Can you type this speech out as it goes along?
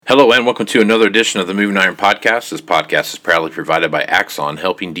Hello and welcome to another edition of the Moving Iron Podcast. This podcast is proudly provided by Axon,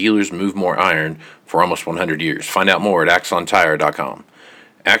 helping dealers move more iron for almost 100 years. Find out more at axontire.com.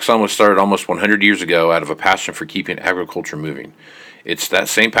 Axon was started almost 100 years ago out of a passion for keeping agriculture moving. It's that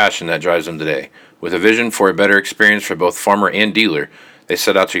same passion that drives them today. With a vision for a better experience for both farmer and dealer, they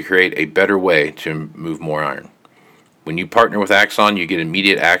set out to create a better way to move more iron. When you partner with Axon, you get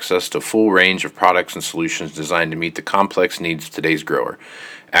immediate access to a full range of products and solutions designed to meet the complex needs of today's grower.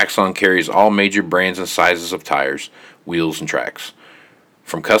 Axon carries all major brands and sizes of tires, wheels, and tracks.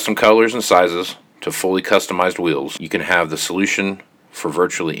 From custom colors and sizes to fully customized wheels, you can have the solution for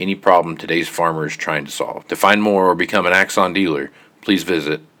virtually any problem today's farmer is trying to solve. To find more or become an Axon dealer, please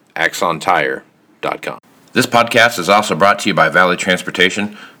visit axontire.com. This podcast is also brought to you by Valley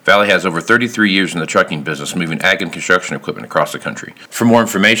Transportation. Valley has over 33 years in the trucking business, moving ag and construction equipment across the country. For more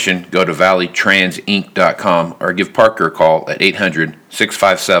information, go to valleytransinc.com or give Parker a call at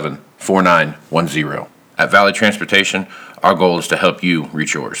 800-657-4910. At Valley Transportation, our goal is to help you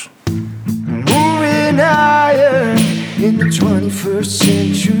reach yours. Moving higher in the 21st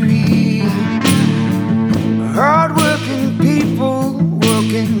century. Hard-working people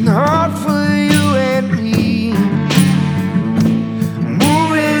working hard for you and me.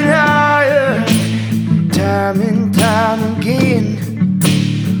 Moving higher, time and time again.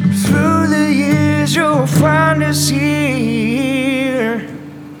 Through the years you'll find us here.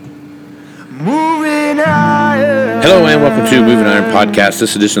 Moving higher. Hello and welcome to Moving Iron Podcast.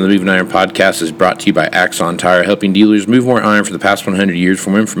 This edition of the Moving Iron Podcast is brought to you by Axon Tire, helping dealers move more iron for the past 100 years. For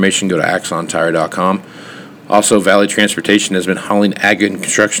more information, go to axontire.com. Also, Valley Transportation has been hauling ag and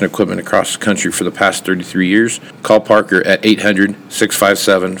construction equipment across the country for the past 33 years. Call Parker at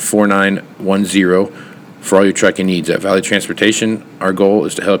 800-657-4910 for all your trucking needs. At Valley Transportation, our goal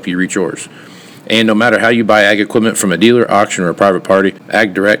is to help you reach yours. And no matter how you buy ag equipment from a dealer, auction, or a private party,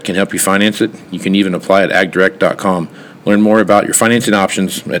 AgDirect can help you finance it. You can even apply at agdirect.com. Learn more about your financing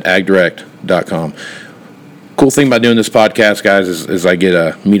options at agdirect.com. Cool thing about doing this podcast, guys, is I get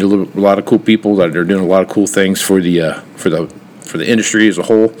to meet a lot of cool people that are doing a lot of cool things for the industry as a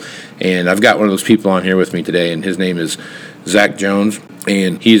whole. And I've got one of those people on here with me today, and his name is Zach Jones,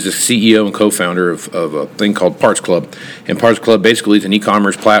 and he's the CEO and co-founder of a thing called Parts Club. And Parts Club basically is an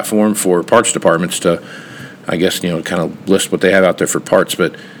e-commerce platform for parts departments to, I guess, kind of list what they have out there for parts.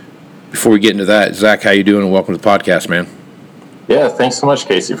 But before we get into that, Zach, how you doing? And welcome to the podcast, man. Yeah, thanks so much,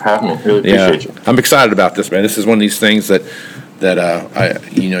 Casey, for having me. Really appreciate you. I'm excited about this, man. This is one of these things that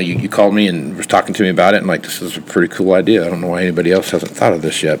you called me and was talking to me about it, and like, this is a pretty cool idea. I don't know why anybody else hasn't thought of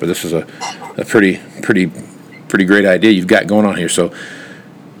this yet, but this is a pretty great idea you've got going on here. So,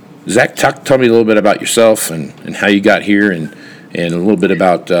 Zach, tell me a little bit about yourself and how you got here, and a little bit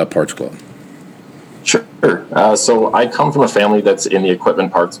about Parts Club. Sure. So I come from a family that's in the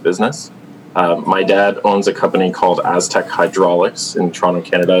equipment parts business. My dad owns a company called Aztec Hydraulics in Toronto,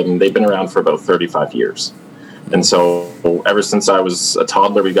 Canada, and they've been around for about 35 years. And so ever since I was a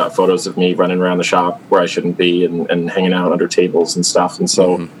toddler, we got photos of me running around the shop where I shouldn't be and hanging out under tables and stuff. And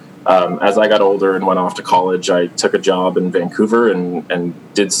so as I got older and went off to college, I took a job in Vancouver and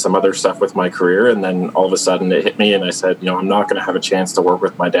did some other stuff with my career. And then all of a sudden it hit me and I said, I'm not going to have a chance to work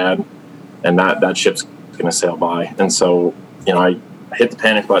with my dad, and that ship's going to sail by. And so, I hit the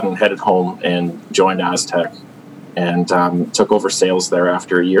panic button, headed home, and joined Aztec, and took over sales there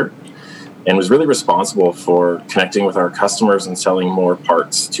after a year, and was really responsible for connecting with our customers and selling more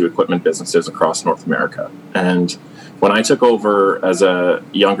parts to equipment businesses across North America. And when I took over as a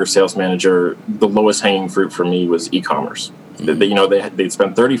younger sales manager, the lowest hanging fruit for me was e-commerce. They'd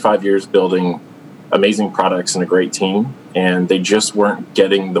spent 35 years building amazing products and a great team, and they just weren't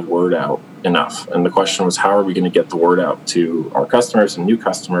getting the word out enough. And the question was, how are we going to get the word out to our customers and new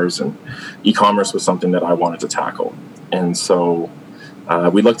customers? And e-commerce was something that I wanted to tackle. And so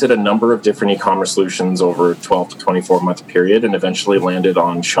we looked at a number of different e-commerce solutions over a 12 to 24 month period, and eventually landed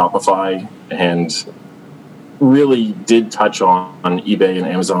on Shopify, and really did touch on eBay and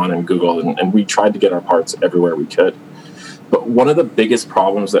Amazon and Google. And we tried to get our parts everywhere we could. But one of the biggest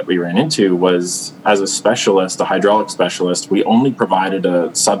problems that we ran into was, as a specialist, a hydraulic specialist, we only provided a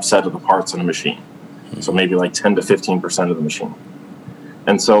subset of the parts on a machine. So maybe like 10 to 15% of the machine.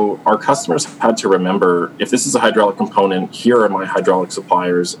 And so our customers had to remember, if this is a hydraulic component, here are my hydraulic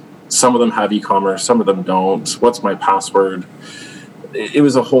suppliers. Some of them have e-commerce, some of them don't. What's my password? It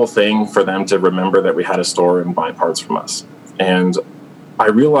was a whole thing for them to remember that we had a store and buy parts from us. And I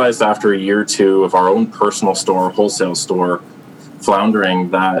realized after a year or two of our own personal store, wholesale store,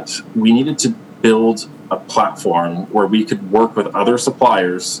 floundering, that we needed to build a platform where we could work with other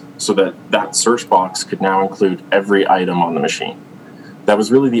suppliers so that search box could now include every item on the machine. That was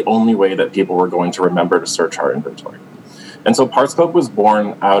really the only way that people were going to remember to search our inventory. And so Parts Club was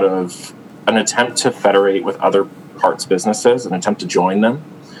born out of an attempt to federate with other parts businesses, an attempt to join them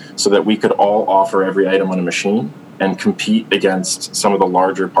so that we could all offer every item on a machine and compete against some of the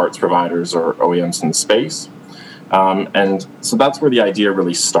larger parts providers or OEMs in the space. And so that's where the idea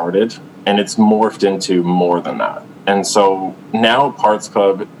really started, and it's morphed into more than that. And so now Parts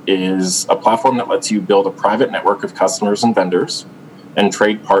Club is a platform that lets you build a private network of customers and vendors and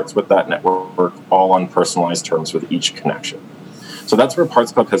trade parts with that network, all on personalized terms with each connection. So that's where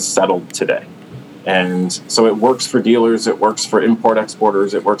Parts Club has settled today. And so it works for dealers, it works for import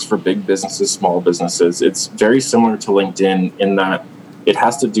exporters, it works for big businesses, small businesses. It's very similar to LinkedIn in that it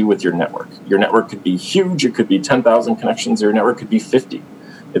has to do with your network. Your network could be huge, it could be 10,000 connections, or your network could be 50.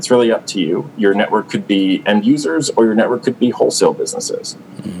 It's really up to you. Your network could be end users, or your network could be wholesale businesses.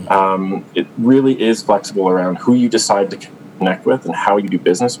 It really is flexible around who you decide to connect with and how you do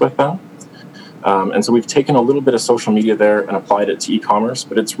business with them. And so we've taken a little bit of social media there and applied it to e-commerce,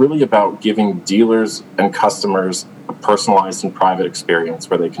 but it's really about giving dealers and customers a personalized and private experience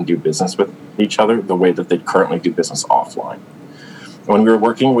where they can do business with each other the way that they currently do business offline. When we were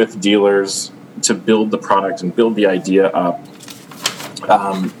working with dealers to build the product and build the idea up,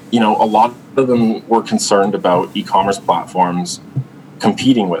 a lot of them were concerned about e-commerce platforms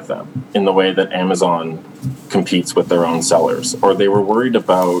competing with them in the way that Amazon competes with their own sellers, or they were worried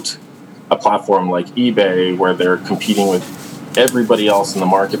about a platform like eBay where they're competing with everybody else in the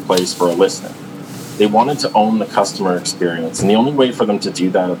marketplace for a listing. They wanted to own the customer experience, and the only way for them to do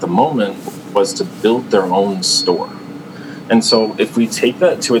that at the moment was to build their own store. And so if we take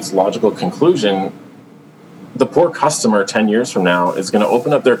that to its logical conclusion, the poor customer 10 years from now is going to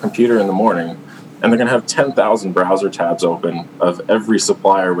open up their computer in the morning and they're going to have 10,000 browser tabs open of every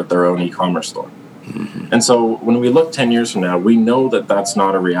supplier with their own e-commerce store. And so when we look 10 years from now, we know that that's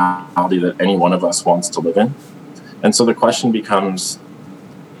not a reality that any one of us wants to live in. And so the question becomes,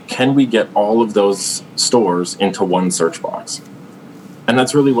 can we get all of those stores into one search box? And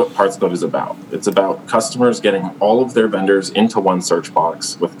that's really what Parts Club is about. It's about customers getting all of their vendors into one search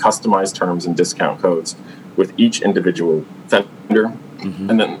box with customized terms and discount codes with each individual vendor,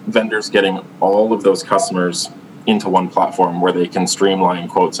 and then vendors getting all of those customers into one platform where they can streamline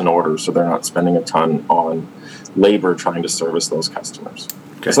quotes and orders so they're not spending a ton on labor trying to service those customers.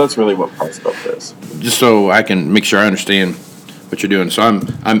 Okay. So that's really what Parts Club is. Just so I can make sure I understand what you're doing. So I'm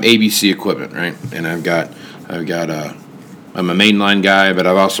ABC Equipment, right? And I'm a mainline guy, but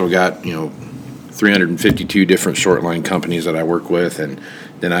I've also got 352 different short line companies that I work with, and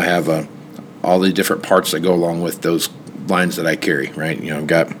then I have all the different parts that go along with those lines that I carry, right? I've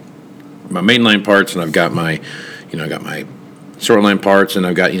got my mainline parts, and I've got my short line parts, and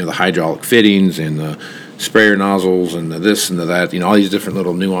I've got the hydraulic fittings and the sprayer nozzles and the this and the that, all these different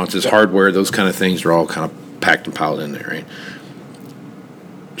little nuances, hardware, those kind of things are all kind of packed and piled in there, right?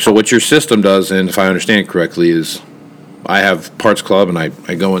 So what your system does, and if I understand correctly, is I have Parts Club, and I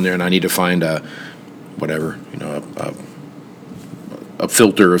go in there and I need to find a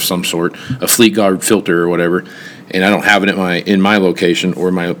filter of some sort, a Fleet Guard filter or whatever, and I don't have it in my location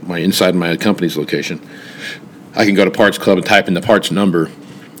or my inside my company's location. I can go to Parts Club and type in the parts number,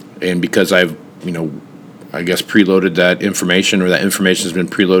 and because I've I guess preloaded that information, or that information has been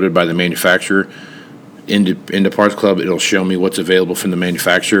preloaded by the manufacturer into Parts Club, it'll show me what's available from the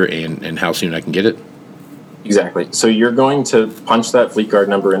manufacturer and how soon I can get it. Exactly. So you're going to punch that Fleet Guard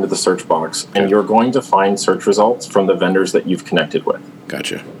number into the search box, and you're going to find search results from the vendors that you've connected with.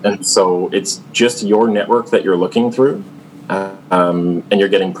 Gotcha. And so it's just your network that you're looking through, and you're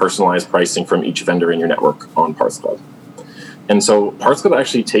getting personalized pricing from each vendor in your network on Parts Club. And so Parts Club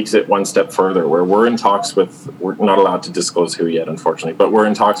actually takes it one step further, where we're in talks with, we're not allowed to disclose who yet, unfortunately, but we're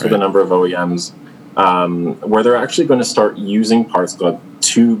in talks with a number of OEMs where they're actually going to start using Parts Club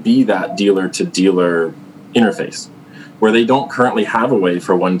to be that dealer-to-dealer interface, where they don't currently have a way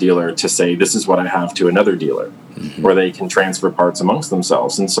for one dealer to say, this is what I have to another dealer, where they can transfer parts amongst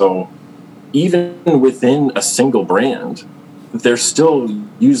themselves. And so even within a single brand, they're still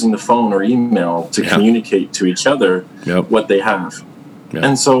using the phone or email to communicate to each other what they have.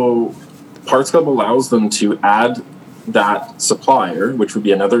 And so Parts Club allows them to add that supplier, which would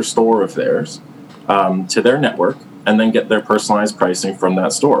be another store of theirs, to their network, and then get their personalized pricing from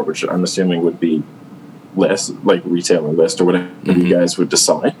that store, which I'm assuming would be list, like retailer list or whatever you guys would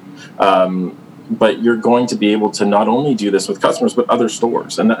decide. But you're going to be able to not only do this with customers, but other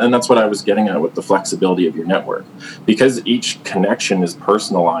stores. And that's what I was getting at with the flexibility of your network. Because each connection is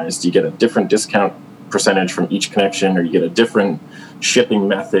personalized, you get a different discount percentage from each connection, or you get a different shipping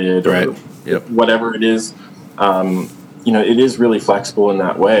method or whatever it is. it is really flexible in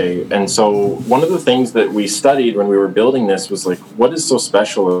that way. And so one of the things that we studied when we were building this was like, what is so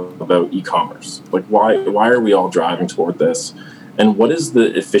special about e-commerce? Like, why are we all driving toward this? And what is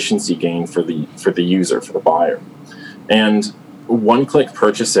the efficiency gain for the user, for the buyer? And one-click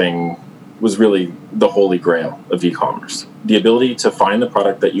purchasing was really the holy grail of e-commerce. The ability to find the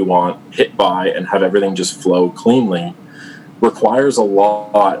product that you want, hit buy, and have everything just flow cleanly requires a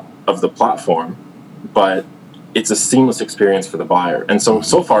lot of the platform, but it's a seamless experience for the buyer. And so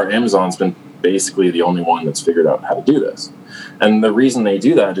far, Amazon's been basically the only one that's figured out how to do this. And the reason they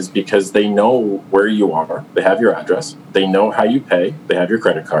do that is because they know where you are, they have your address, they know how you pay, they have your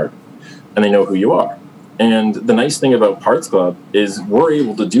credit card, and they know who you are. And the nice thing about Parts Club is we're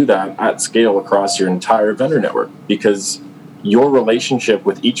able to do that at scale across your entire vendor network because your relationship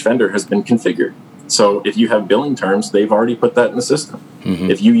with each vendor has been configured. So if you have billing terms, they've already put that in the system.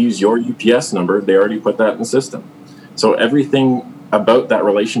 Mm-hmm. If you use your UPS number, they already put that in the system. So everything about that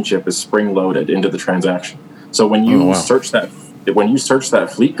relationship is spring-loaded into the transaction. So when you search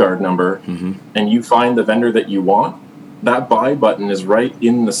that Fleet Guard number mm-hmm. and you find the vendor that you want, that buy button is right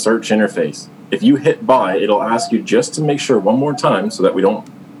in the search interface. If you hit buy, it'll ask you just to make sure one more time so that we don't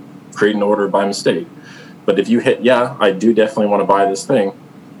create an order by mistake. But if you hit, I do definitely want to buy this thing,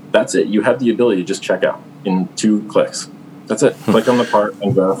 that's it. You have the ability to just check out in 2 clicks. That's it. Click on the part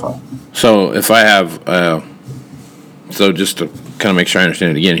and verify. So if I have, so just to kind of make sure I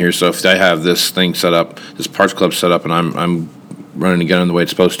understand it again here. So if I have this thing set up, this Parts Club set up, and I'm running the gun the way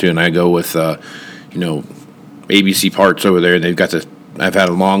it's supposed to, and I go with, ABC Parts over there, and they've got I've had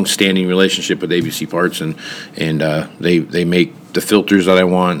a long-standing relationship with ABC Parts, and they make the filters that I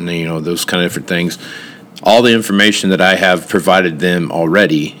want, and those kind of different things. All the information that I have provided them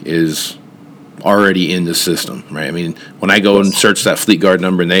already is already in the system, right? I mean, when I go and search that Fleet Guard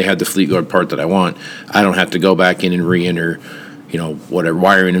number and they have the Fleet Guard part that I want, I don't have to go back in and re-enter, whatever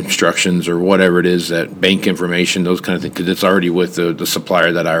wiring instructions or whatever it is, that bank information, those kind of things, because it's already with the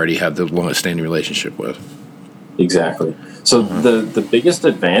supplier that I already have the long-standing relationship with. Exactly. So the biggest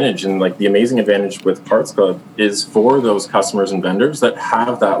advantage and the amazing advantage with Parts Club is for those customers and vendors that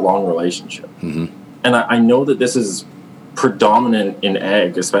have that long relationship. Mm-hmm. And I know that this is predominant in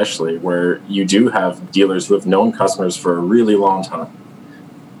ag, especially, where you do have dealers who have known customers for a really long time.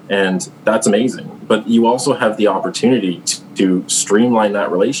 And that's amazing. But you also have the opportunity to streamline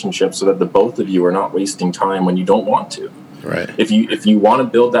that relationship so that the both of you are not wasting time when you don't want to. Right. If you want to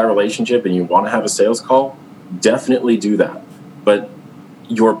build that relationship and you want to have a sales call, definitely do that. But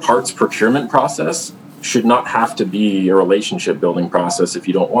your parts procurement process should not have to be a relationship building process if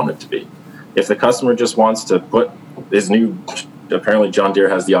you don't want it to be. If the customer just wants to put his apparently John Deere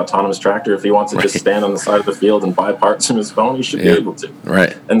has the autonomous tractor. If he wants to just stand on the side of the field and buy parts from his phone, he should be able to.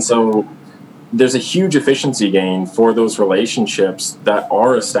 Right. And so there's a huge efficiency gain for those relationships that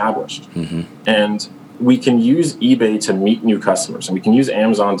are established. Mm-hmm. And we can use eBay to meet new customers, and we can use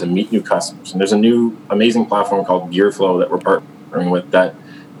Amazon to meet new customers. And there's a new amazing platform called GearFlow that we're partnering with that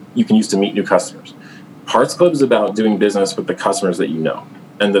you can use to meet new customers. Parts Club is about doing business with the customers that you know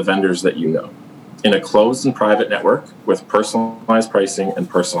and the vendors that you know in a closed and private network with personalized pricing and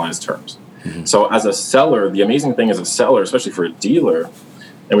personalized terms. Mm-hmm. So as a seller, the amazing thing as a seller, especially for a dealer,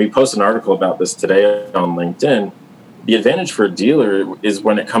 and we posted an article about this today on LinkedIn, the advantage for a dealer is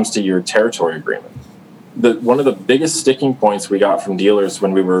when it comes to your territory agreement. One of the biggest sticking points we got from dealers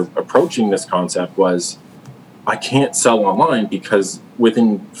when we were approaching this concept was, I can't sell online because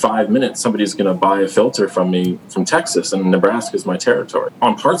within 5 minutes, somebody's going to buy a filter from me from Texas, and Nebraska is my territory.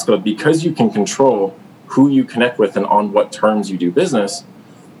 On Parts Club, because you can control who you connect with and on what terms you do business,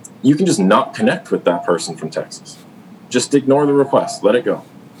 you can just not connect with that person from Texas. Just ignore the request, let it go,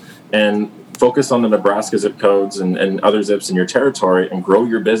 and focus on the Nebraska zip codes and other zips in your territory and grow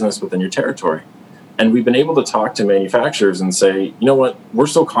your business within your territory. And we've been able to talk to manufacturers and say, you know what, we're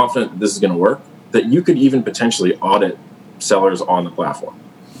so confident that this is going to work that you could even potentially audit sellers on the platform.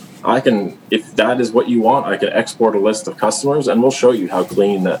 If that is what you want, I can export a list of customers and we'll show you how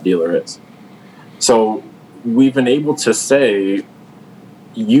clean that dealer is. So we've been able to say,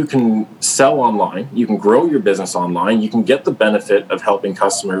 you can sell online, you can grow your business online, you can get the benefit of helping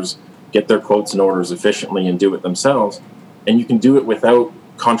customers get their quotes and orders efficiently and do it themselves, and you can do it without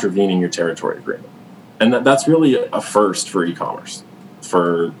contravening your territory agreement. And that's really a first for e-commerce,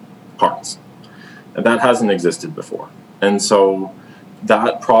 for parts. And that hasn't existed before. And so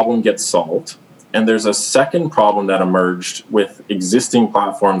that problem gets solved. And there's a second problem that emerged with existing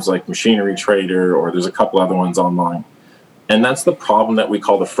platforms like Machinery Trader, or there's a couple other ones online. And that's the problem that we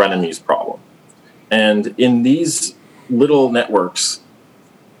call the frenemies problem. And in these little networks,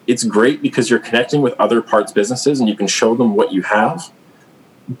 it's great because you're connecting with other parts businesses and you can show them what you have,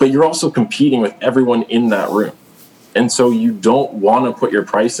 but you're also competing with everyone in that room. And so you don't want to put your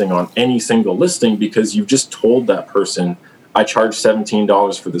pricing on any single listing because you've just told that person, I charge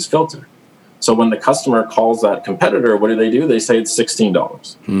 $17 for this filter. So when the customer calls that competitor, what do? They say it's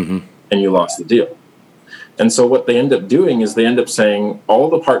 $16, and you lost the deal. And so what they end up doing is they end up saying all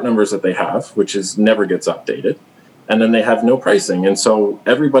the part numbers that they have, which is never gets updated, and then they have no pricing. And so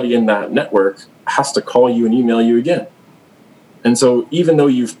everybody in that network has to call you and email you again. And so even though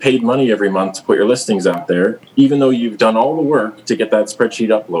you've paid money every month to put your listings out there, even though you've done all the work to get that spreadsheet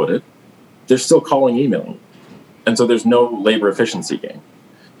uploaded, they're still calling, emailing. And so there's no labor efficiency gain.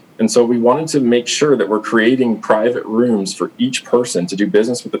 And so we wanted to make sure that we're creating private rooms for each person to do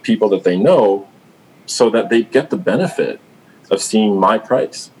business with the people that they know so that they get the benefit of seeing my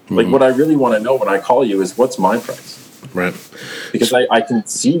price. Like what I really want to know when I call you is what's my price? Right. Because I can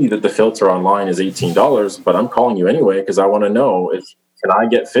see that the filter online is $18, but I'm calling you anyway because I want to know if can I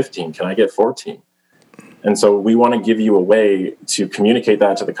get 15? Can I get 14? And so we want to give you a way to communicate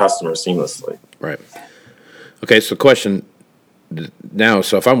that to the customer seamlessly. Right. Okay, so question now,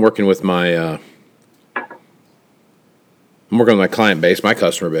 so if I'm working with my client base, my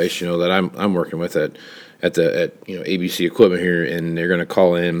customer base, that I'm working with at ABC Equipment here, and they're going to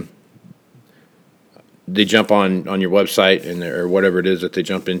call in. They jump on your website or whatever it is that they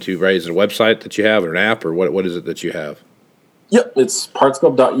jump into, right? Is it a website that you have or an app, or what is it that you have? Yep, it's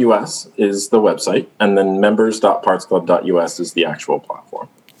partsclub.us is the website, and then members.partsclub.us is the actual platform.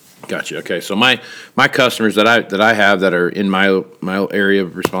 Gotcha. Okay, so my customers that I have that are in my area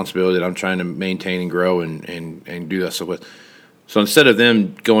of responsibility that I'm trying to maintain and grow and do that stuff with. So instead of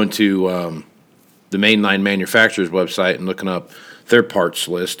them going to the mainline manufacturer's website and looking up their parts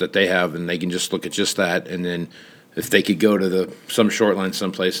list that they have, and they can just look at just that, and then if they could go to some short line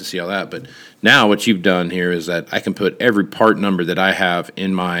someplace and see all that. But now what you've done here is that I can put every part number that I have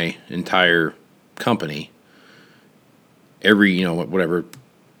in my entire company, every whatever.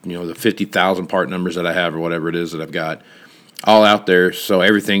 The 50,000 part numbers that I have or whatever it is that I've got all out there. So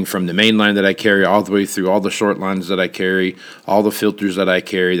everything from the main line that I carry all the way through all the short lines that I carry, all the filters that I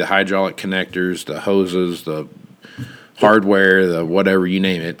carry, the hydraulic connectors, the hoses, the hardware, the whatever, you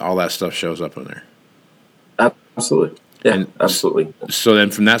name it, all that stuff shows up in there. Absolutely. Yeah, absolutely. So then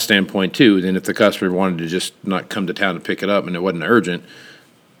from that standpoint too, then if the customer wanted to just not come to town to pick it up and it wasn't urgent,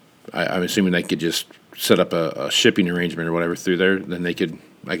 I'm assuming they could just set up a shipping arrangement or whatever through there, then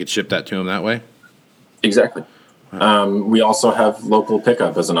I could ship that to them that way? Exactly. Wow. We also have local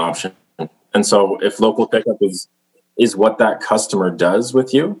pickup as an option. And so if local pickup is what that customer does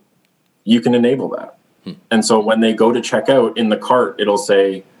with you, you can enable that. And so when they go to check out in the cart, it'll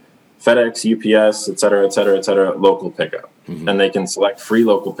say FedEx, UPS, et cetera, local pickup. And they can select free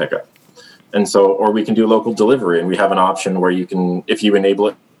local pickup. And so, or we can do local delivery. And we have an option where you can, if you enable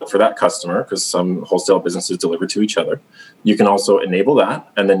it for that customer, because some wholesale businesses deliver to each other, you can also enable that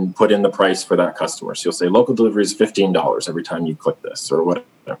and then put in the price for that customer. So you'll say local delivery is $15 every time you click this or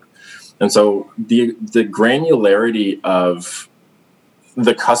whatever. And so the granularity of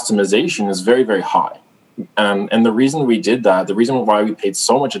the customization is very, very high. And the reason we did that, the reason why we paid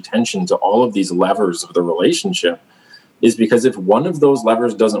so much attention to all of these levers of the relationship is because if one of those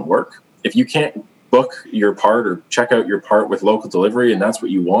levers doesn't work, if you can't book your part or check out your part with local delivery and that's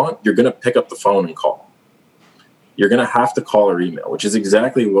what you want, you're going to pick up the phone and call. You're going to have to call or email, which is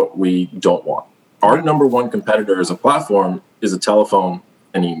exactly what we don't want. Our number one competitor as a platform is a telephone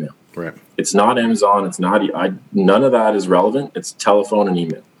and email. Right. It's not Amazon. It's not, none of that is relevant. It's telephone and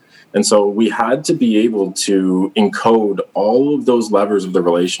email. And so we had to be able to encode all of those levers of the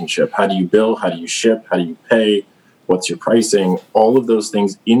relationship. How do you bill? How do you ship? How do you pay? What's your pricing? All of those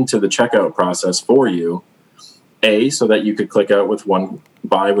things into the checkout process for you. A, so that you could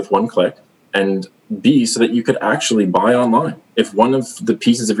buy with one click, and B, so that you could actually buy online. If one of the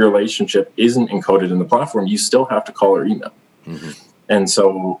pieces of your relationship isn't encoded in the platform, you still have to call or email. And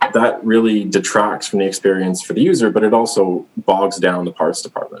so that really detracts from the experience for the user, but it also bogs down the parts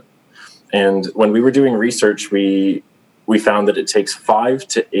department. And when we were doing research, we found that it takes 5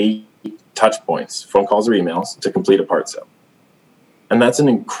 to 8 touch points, phone calls or emails, to complete a part sale. And that's an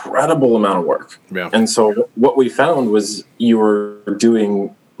incredible amount of work. Yeah. And so what we found was you were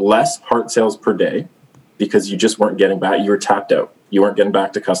doing less part sales per day because you just weren't getting back. You were tapped out. You weren't getting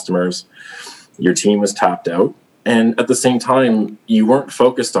back to customers. Your team was tapped out. And at the same time, you weren't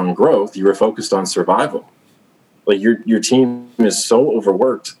focused on growth. You were focused on survival. Like your team is so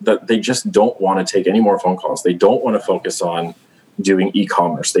overworked that they just don't want to take any more phone calls. They don't want to focus on doing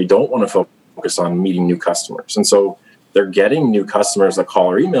e-commerce. They don't want to focus on meeting new customers. And so they're getting new customers that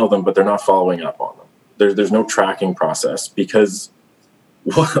call or email them, but they're not following up on them. There's no tracking process because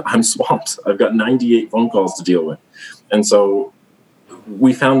I'm swamped. I've got 98 phone calls to deal with. And so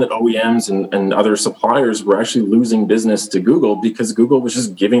we found that OEMs and other suppliers were actually losing business to Google because Google was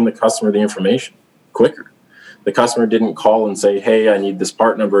just giving the customer the information quicker. The customer didn't call and say, hey, I need this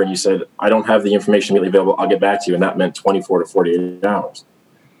part number. And you said, I don't have the information immediately available. I'll get back to you. And that meant 24 to 48 hours.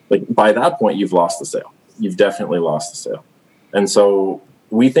 Like by that point, you've lost the sale. You've definitely lost the sale. And so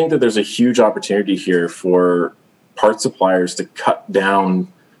we think that there's a huge opportunity here for part suppliers to cut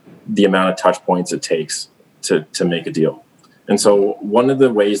down the amount of touch points it takes to make a deal. And so one of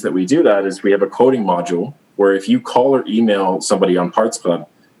the ways that we do that is we have a quoting module where if you call or email somebody on Parts Club,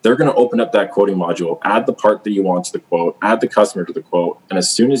 they're going to open up that quoting module, add the part that you want to the quote, add the customer to the quote. And as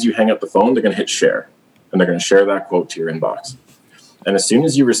soon as you hang up the phone, they're going to hit share and they're going to share that quote to your inbox. And as soon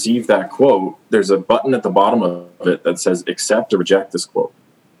as you receive that quote, there's a button at the bottom of it that says accept or reject this quote.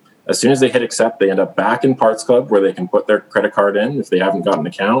 As soon as they hit accept, they end up back in Parts Club where they can put their credit card in if they haven't got an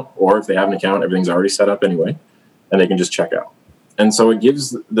account, or if they have an account, everything's already set up anyway, and they can just check out. And so it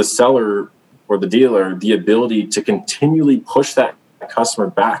gives the seller or the dealer the ability to continually push that customer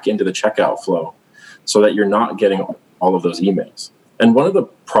back into the checkout flow so that you're not getting all of those emails. And one of the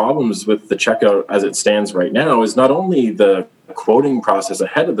problems with the checkout as it stands right now is not only the quoting process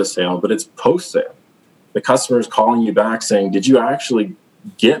ahead of the sale, but it's post-sale. The customer is calling you back saying, did you actually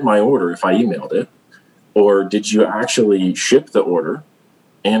get my order if I emailed it? Or did you actually ship the order?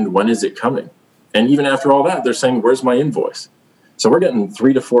 And when is it coming? And even after all that, they're saying, where's my invoice? So we're getting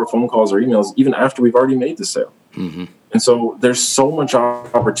 3 to 4 phone calls or emails even after we've already made the sale. Mm-hmm. And so there's so much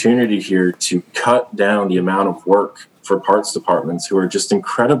opportunity here to cut down the amount of work for parts departments who are just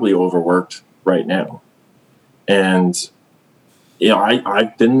incredibly overworked right now. And, you know,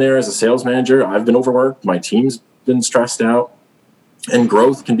 I've been there as a sales manager. I've been overworked. My team's been stressed out. And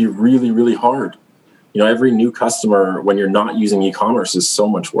growth can be really, really hard. You know, every new customer, when you're not using e-commerce, is so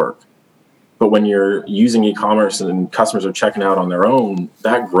much work. But when you're using e-commerce and customers are checking out on their own,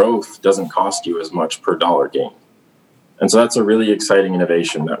 that growth doesn't cost you as much per dollar gain. And so that's a really exciting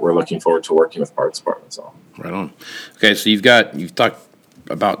innovation that we're looking forward to working with parts departments on. Right on. Okay, so you've talked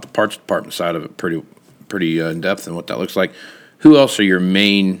about the parts department side of it pretty in depth and what that looks like. Who else are your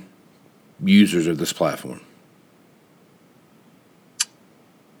main users of this platform?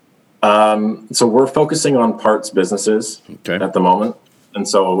 So we're focusing on parts businesses at the moment. And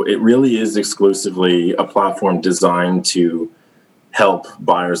so it really is exclusively a platform designed to help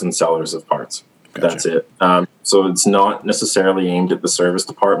buyers and sellers of parts. Gotcha. That's it. So it's not necessarily aimed at the service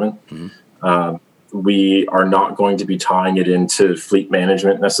department. Mm-hmm. We are not going to be tying it into fleet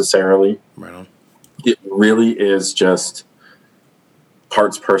management necessarily. Right on. It really is just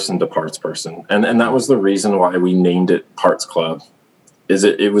parts person to parts person. And that was the reason why we named it Parts Club. Is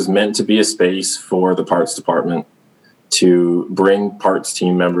it was meant to be a space for the parts department to bring parts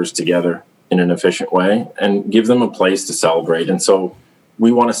team members together in an efficient way and give them a place to celebrate. And so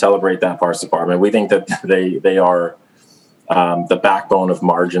we want to celebrate that parts department. We think that they are the backbone of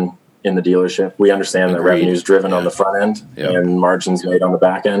margin in the dealership. We understand that revenue is driven on the front end and margins made on the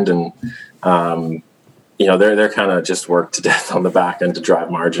back end. And, you know, they're kind of just worked to death on the back end to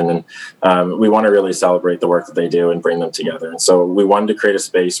drive margin. And we want to really celebrate the work that they do and bring them together. And so we wanted to create a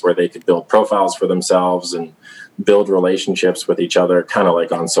space where they could build profiles for themselves and build relationships with each other, kind of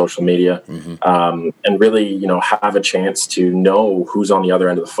like on social media, and really, you know, have a chance to know who's on the other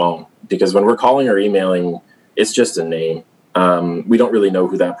end of the phone. Because when we're calling or emailing, it's just a name. We don't really know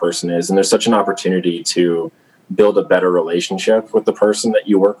who that person is. And there's such an opportunity to build a better relationship with the person that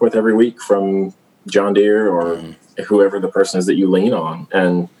you work with every week from John Deere or whoever the person is that you lean on.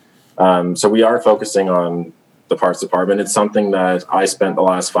 And so we are focusing on the parts department. It's something that I spent the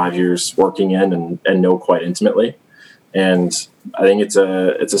last 5 years working in and know quite intimately. And I think it's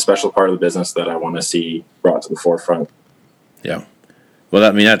a special part of the business that I want to see brought to the forefront. Yeah. Well,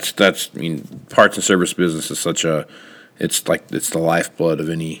 I mean, that's parts and service business is it's the lifeblood of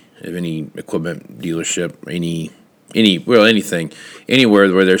any equipment dealership, anything,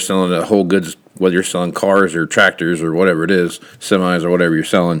 anywhere where they're selling a whole goods, whether you're selling cars or tractors or whatever it is, semis or whatever you're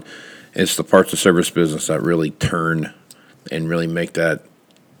selling, it's the parts and service business that really turn and really make that,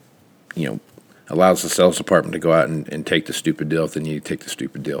 you know, allows the sales department to go out and take the stupid deal if they need to take the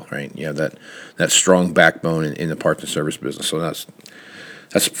stupid deal, right? You have that strong backbone in the parts and service business. So that's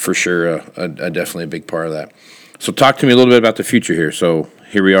for sure definitely a big part of that. So talk to me a little bit about the future here. So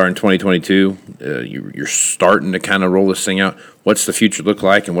here we are in 2022. You're starting to kind of roll this thing out. What's the future look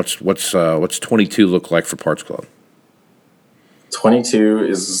like, and what's 22 look like for Parts Club? 22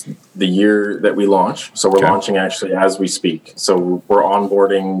 is the year that we launch. So we're launching actually as we speak. So we're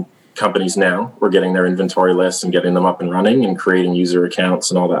onboarding companies now. We're getting their inventory lists and getting them up and running and creating user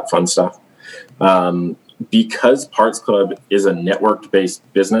accounts and all that fun stuff. Because Parts Club is a network-based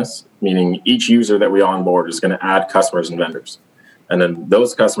business, meaning each user that we onboard is going to add customers and vendors. And then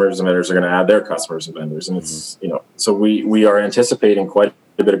those customers and vendors are going to add their customers and vendors. And it's, so we are anticipating quite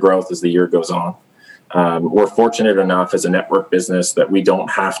a bit of growth as the year goes on. We're fortunate enough as a network business that we don't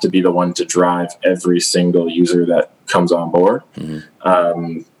have to be the one to drive every single user that comes on board.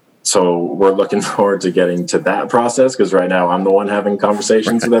 So we're looking forward to getting to that process, because right now I'm the one having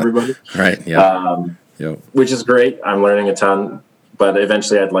conversations with everybody. Right. Yeah. Which is great. I'm learning a ton. But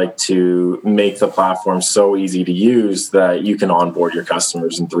eventually I'd like to make the platform so easy to use that you can onboard your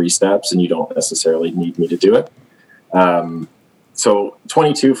customers in 3 steps and you don't necessarily need me to do it. So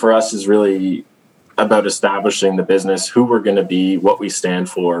 22 for us is really about establishing the business, who we're going to be, what we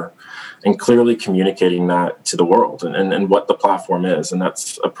stand for, and clearly communicating that to the world and what the platform is. And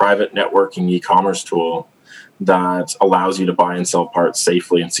that's a private networking e-commerce tool that allows you to buy and sell parts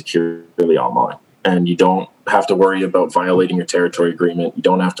safely and securely online. And you don't have to worry about violating your territory agreement. You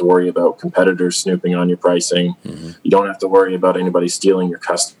don't have to worry about competitors snooping on your pricing. You don't have to worry about anybody stealing your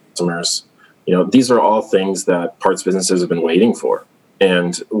customers. These are all things that parts businesses have been waiting for.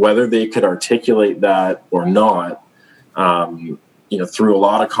 And whether they could articulate that or not, through a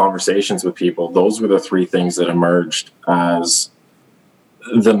lot of conversations with people, those were the 3 things that emerged as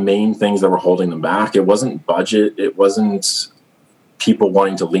the main things that were holding them back. It wasn't budget. It wasn't people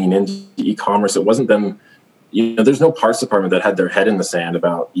wanting to lean into e-commerce. It wasn't them. There's no parts department that had their head in the sand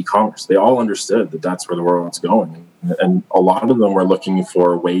about e-commerce. They all understood that that's where the world's going. And a lot of them were looking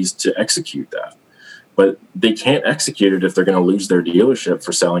for ways to execute that. But they can't execute it if they're going to lose their dealership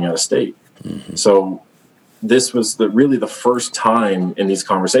for selling out of state. So this was really the first time in these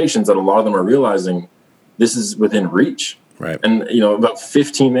conversations that a lot of them are realizing this is within reach. Right. And, about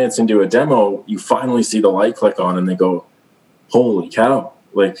 15 minutes into a demo, you finally see the light click on and they go, holy cow,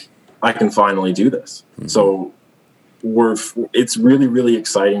 I can finally do this. So it's really, really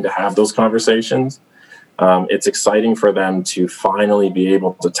exciting to have those conversations. It's exciting for them to finally be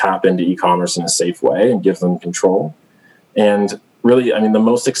able to tap into e-commerce in a safe way and give them control. And really, the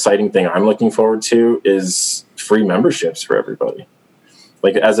most exciting thing I'm looking forward to is free memberships for everybody.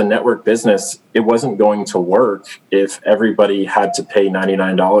 As a network business, it wasn't going to work if everybody had to pay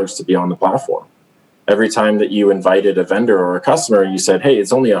 $99 to be on the platform. Every time that you invited a vendor or a customer, you said, hey,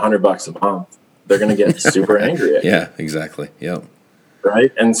 it's only $100 a month. They're going to get super angry at you. Yeah, exactly. Yep.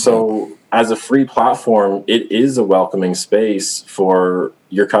 Right. And so as a free platform, it is a welcoming space for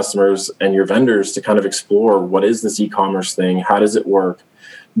your customers and your vendors to kind of explore, what is this e-commerce thing? How does it work?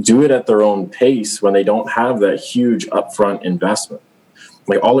 Do it at their own pace when they don't have that huge upfront investment.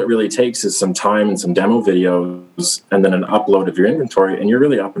 All it really takes is some time and some demo videos and then an upload of your inventory, and you're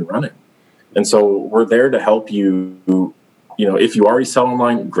really up and running. And so we're there to help you. If you already sell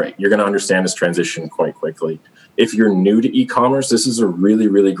online, great. You're going to understand this transition quite quickly. If you're new to e-commerce, this is a really,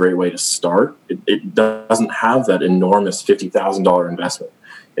 really great way to start. It doesn't have that enormous $50,000 investment.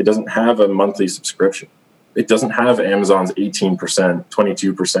 It doesn't have a monthly subscription. It doesn't have Amazon's 18%,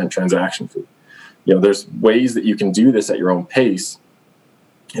 22% transaction fee. There's ways that you can do this at your own pace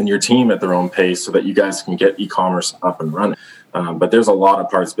and your team at their own pace so that you guys can get e-commerce up and running. But there's a lot of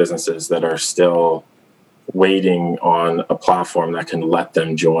parts businesses that are still waiting on a platform that can let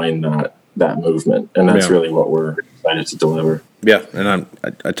them join that movement. And that's really what we're excited to deliver. Yeah. And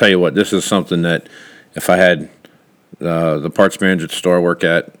I tell you what, this is something that if I had the parts manager at the store I work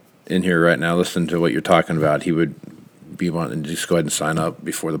at in here right now, listen to what you're talking about, he would be wanting to just go ahead and sign up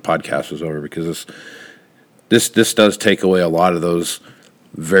before the podcast was over, because this does take away a lot of those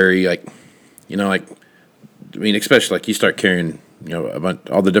very especially you start carrying, about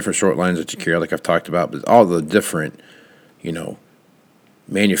all the different short lines that you carry, like I've talked about, but all the different,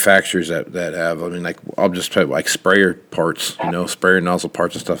 manufacturers that have, I'll just try sprayer parts, sprayer nozzle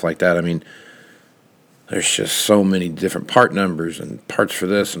parts and stuff like that. There's just so many different part numbers and parts for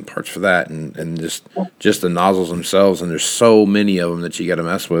this and parts for that, and just the nozzles themselves. And there's so many of them that you got to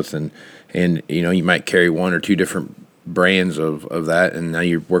mess with, and you might carry 1 or 2 different brands of that, and now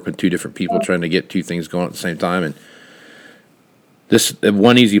you're working with 2 different people trying to get 2 things going at the same time. And this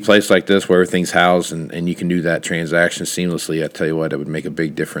one easy place like this where everything's housed and you can do that transaction seamlessly, I tell you what, it would make a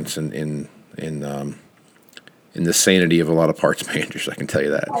big difference in the sanity of a lot of parts managers. I can tell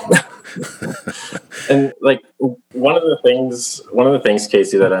you that. And one of the things,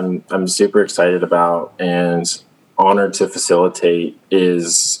 Casey, that I'm super excited about and honored to facilitate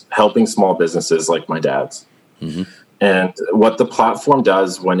is helping small businesses like my dad's. And what the platform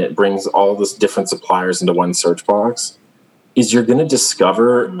does when it brings all this different suppliers into one search box is you're going to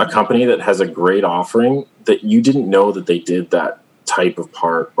discover a company that has a great offering that you didn't know that they did that type of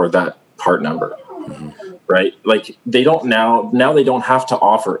part or that part number. Right? Like they don't now they don't have to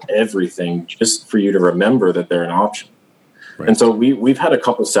offer everything just for you to remember that they're an option. Right. And so we've had a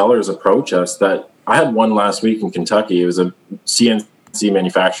couple sellers approach us that I had one last week in Kentucky. It was a CNC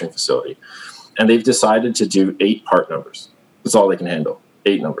manufacturing facility. And they've decided to do 8 part numbers. That's all they can handle,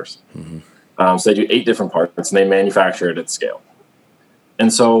 8 numbers. So they do 8 different parts, and they manufacture it at scale.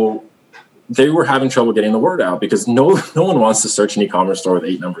 And so they were having trouble getting the word out because no one wants to search an e-commerce store with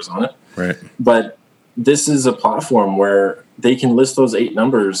 8 numbers on it. Right. But this is a platform where they can list those 8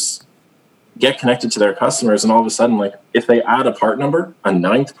 numbers, get connected to their customers, and all of a sudden, like if they add a part number, a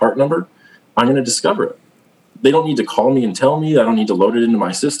 9th part number, I'm going to discover it. They don't need to call me and tell me. I don't need to load it into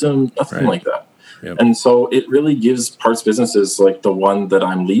my system, nothing like that. Yep. And so it really gives parts businesses like the one that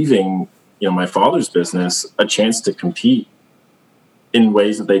I'm leaving, my father's business, a chance to compete in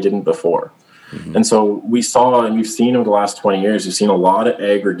ways that they didn't before. And so we saw, and we've seen over the last 20 years, we've seen a lot of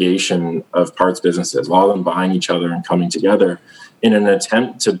aggregation of parts businesses, a lot of them buying each other and coming together in an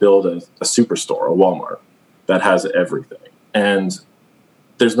attempt to build a superstore, a Walmart that has everything. And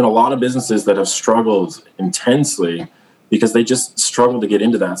there's been a lot of businesses that have struggled intensely because they just struggle to get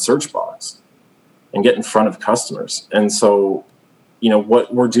into that search box and get in front of customers. And so,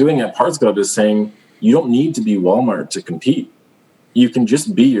 what we're doing at Parts Club is saying, you don't need to be Walmart to compete. You can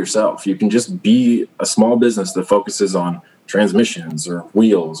just be yourself. You can just be a small business that focuses on transmissions or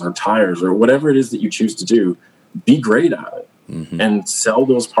wheels or tires or whatever it is that you choose to do. Be great at it and sell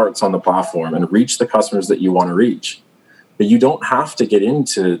those parts on the platform and reach the customers that you want to reach. But you don't have to get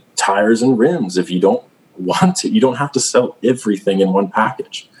into tires and rims if you don't want to. You don't have to sell everything in one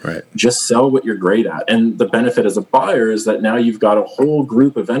package. Right. Just sell what you're great at. And the benefit as a buyer is that now you've got a whole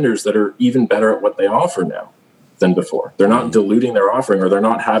group of vendors that are even better at what they offer now than before. They're not diluting their offering, or they're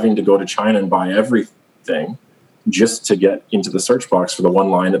not having to go to China and buy everything just to get into the search box for the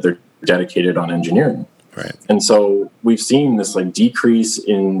one line that they're dedicated on engineering. Right. And so we've seen this decrease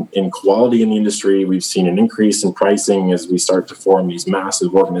in quality in the industry. We've seen an increase in pricing as we start to form these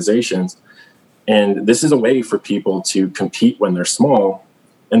massive organizations. And this is a way for people to compete when they're small.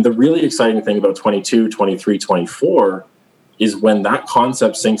 And the really exciting thing about 22, 23, 24 is when that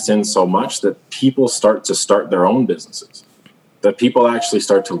concept sinks in so much that people start their own businesses, that people actually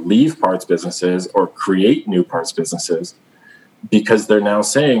start to leave parts businesses or create new parts businesses, because they're now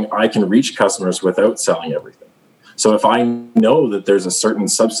saying, I can reach customers without selling everything. So if I know that there's a certain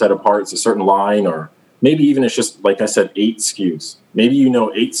subset of parts, a certain line, or maybe even it's just, like I said, 8 SKUs. Maybe 8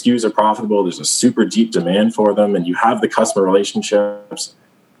 SKUs are profitable, there's a super deep demand for them, and you have the customer relationships,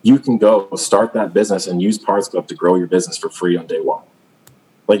 you can go start that business and use Parts Club to grow your business for free on day one.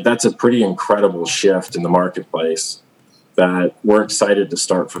 That's a pretty incredible shift in the marketplace that we're excited to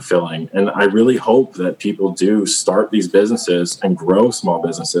start fulfilling. And I really hope that people do start these businesses and grow small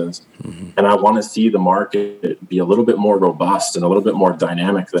businesses. And I want to see the market be a little bit more robust and a little bit more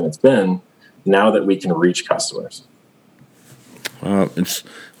dynamic than it's been now that we can reach customers. I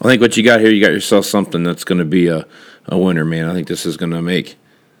think what you got here, you got yourself something that's going to be a winner, man. I think this is going to make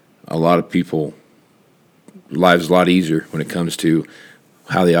a lot of people lives a lot easier when it comes to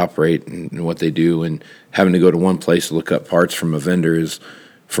how they operate and what they do, and having to go to one place to look up parts from a vendor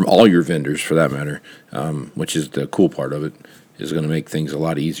from all your vendors for that matter, which is the cool part of it, is going to make things a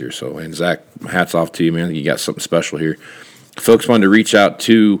lot easier. So, and Zach, hats off to you, man. I think you got something special here. If folks wanted to reach out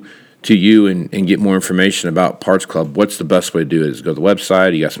to you and get more information about Parts Club, what's the best way to do it? Is go to the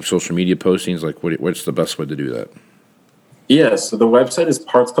website? You got some social media postings? What's the best way to do that? Yeah, so the website is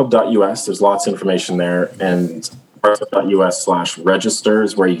partsclub.us. There's lots of information there, and partsclub.us/register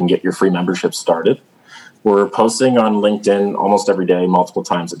is where you can get your free membership started. We're posting on LinkedIn almost every day, multiple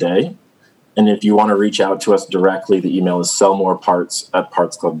times a day. And if you want to reach out to us directly, the email is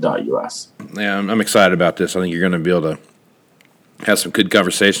sellmoreparts@partsclub.us. Yeah, I'm excited about this. I think you're going to be able to have some good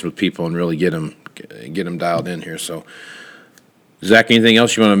conversations with people and really get them dialed in here. So, Zach, anything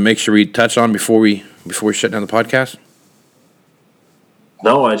else you want to make sure we touch on before we shut down the podcast?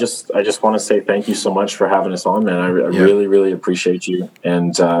 No, I just want to say thank you so much for having us on, man. I really, really appreciate you.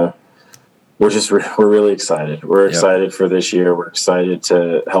 And we're really excited. We're excited for this year. We're excited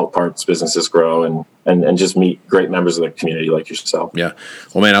to help parts businesses grow and just meet great members of the community like yourself. Yeah.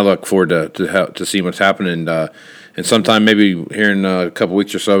 Well, man, I look forward to see what's happening. And sometime maybe here in a couple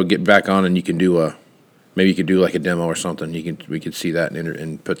weeks or so, get back on and you can do like a demo or something. We can see that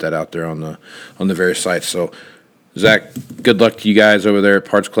and put that out there on the various sites. So, Zach, good luck to you guys over there at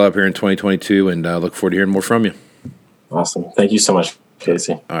Parts Club here in 2022, and look forward to hearing more from you. Awesome. Thank you so much,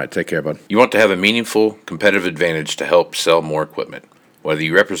 Casey. All right, take care, bud. You want to have a meaningful competitive advantage to help sell more equipment. Whether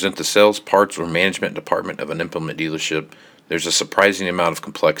you represent the sales, parts, or management department of an implement dealership, there's a surprising amount of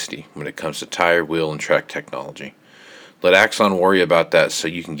complexity when it comes to tire, wheel, and track technology. Let Axon worry about that so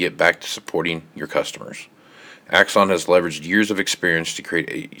you can get back to supporting your customers. Axon has leveraged years of experience to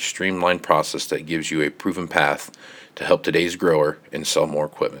create a streamlined process that gives you a proven path to help today's grower and sell more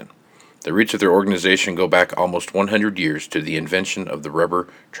equipment. The roots of their organization go back almost 100 years to the invention of the rubber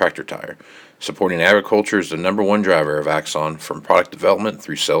tractor tire. Supporting agriculture is the number one driver of Axon, from product development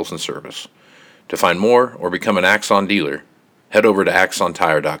through sales and service. To find more or become an Axon dealer, head over to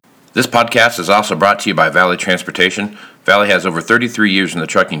axontire.com. This podcast is also brought to you by Valley Transportation. Valley has over 33 years in the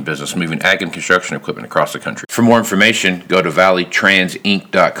trucking business, moving ag and construction equipment across the country. For more information, go to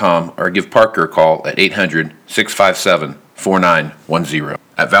valleytransinc.com or give Parker a call at 800-657-4910.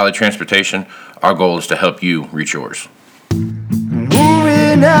 At Valley Transportation, our goal is to help you reach yours.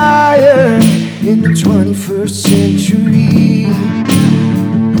 Moving higher in the 21st century.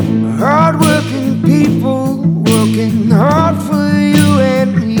 Hard-working people working hard for you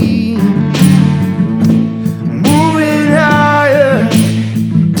and me. Moving higher,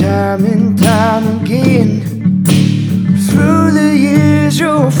 time and time again. Through the years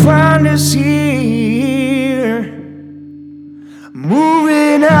you'll find us here.